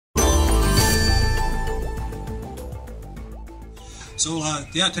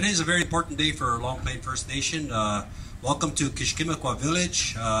Yeah, today is a very important day for Long Plain First Nation. Welcome to Keeshkeemaquah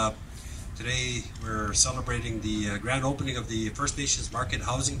Village. Today we're celebrating the grand opening of the First Nations Market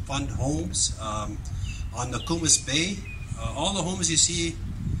Housing Fund homes on the Kumis Bay. All the homes you see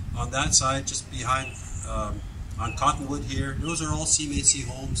on that side, just behind on Cottonwood here, those are all CMHC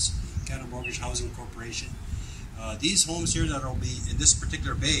homes, Canada Mortgage Housing Corporation. These homes here that will be in this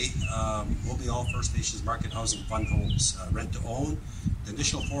particular bay will be all First Nations Market Housing Fund homes, rent to own. The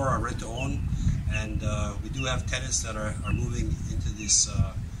initial 4 are rent to own, and we do have tenants that are moving into this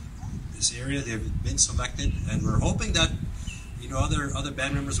this area. They've been selected, and we're hoping that other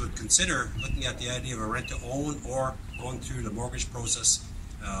band members would consider looking at the idea of a rent to own or going through the mortgage process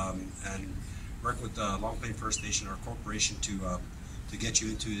and work with Long Plain First Nation or corporation to get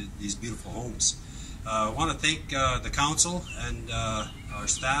you into these beautiful homes. I want to thank the council and our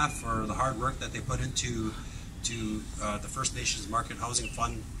staff for the hard work that they put into the First Nations Market Housing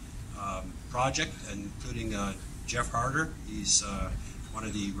Fund project, including Jeff Harder. He's one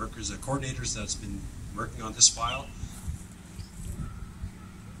of the workers, coordinators that's been working on this file.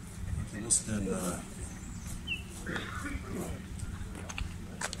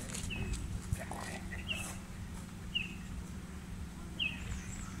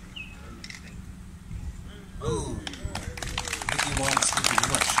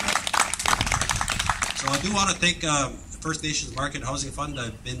 So I do want to thank the First Nations Market Housing Fund.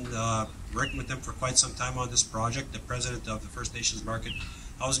 I've been working with them for quite some time on this project. The president of the First Nations Market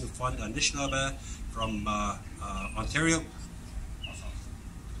Housing Fund, Anishinaabe from Ontario,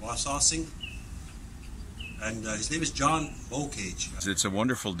 Wassaussing, and his name is John Bocage. It's a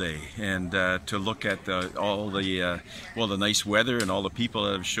wonderful day, and to look at all the the nice weather and all the people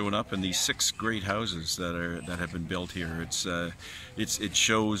that have shown up, and these 6 great houses that have been built here. It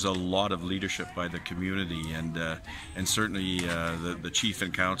shows a lot of leadership by the community, and certainly the chief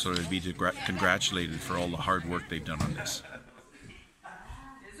and council would be congratulated for all the hard work they've done on this.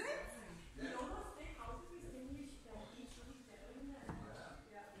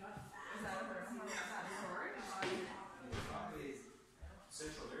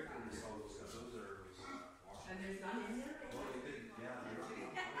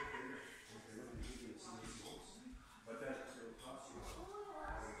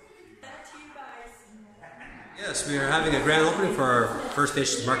 Yes, we are having a grand opening for our First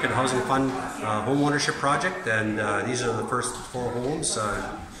Nations Market Housing Fund home ownership project, and these are the first 4 homes.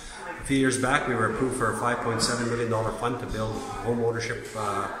 A few years back, we were approved for a $5.7 million fund to build home ownership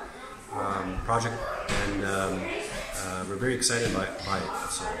project, and we're very excited by it.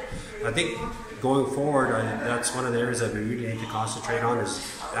 So I think going forward, that's one of the areas that we really need to concentrate on, is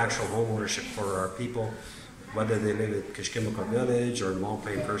actual home ownership for our people, whether they live in Keeshkeemaquah Village or Long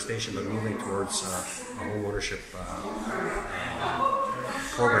Plain First Nation, but moving towards a home ownership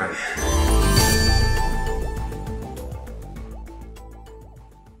program.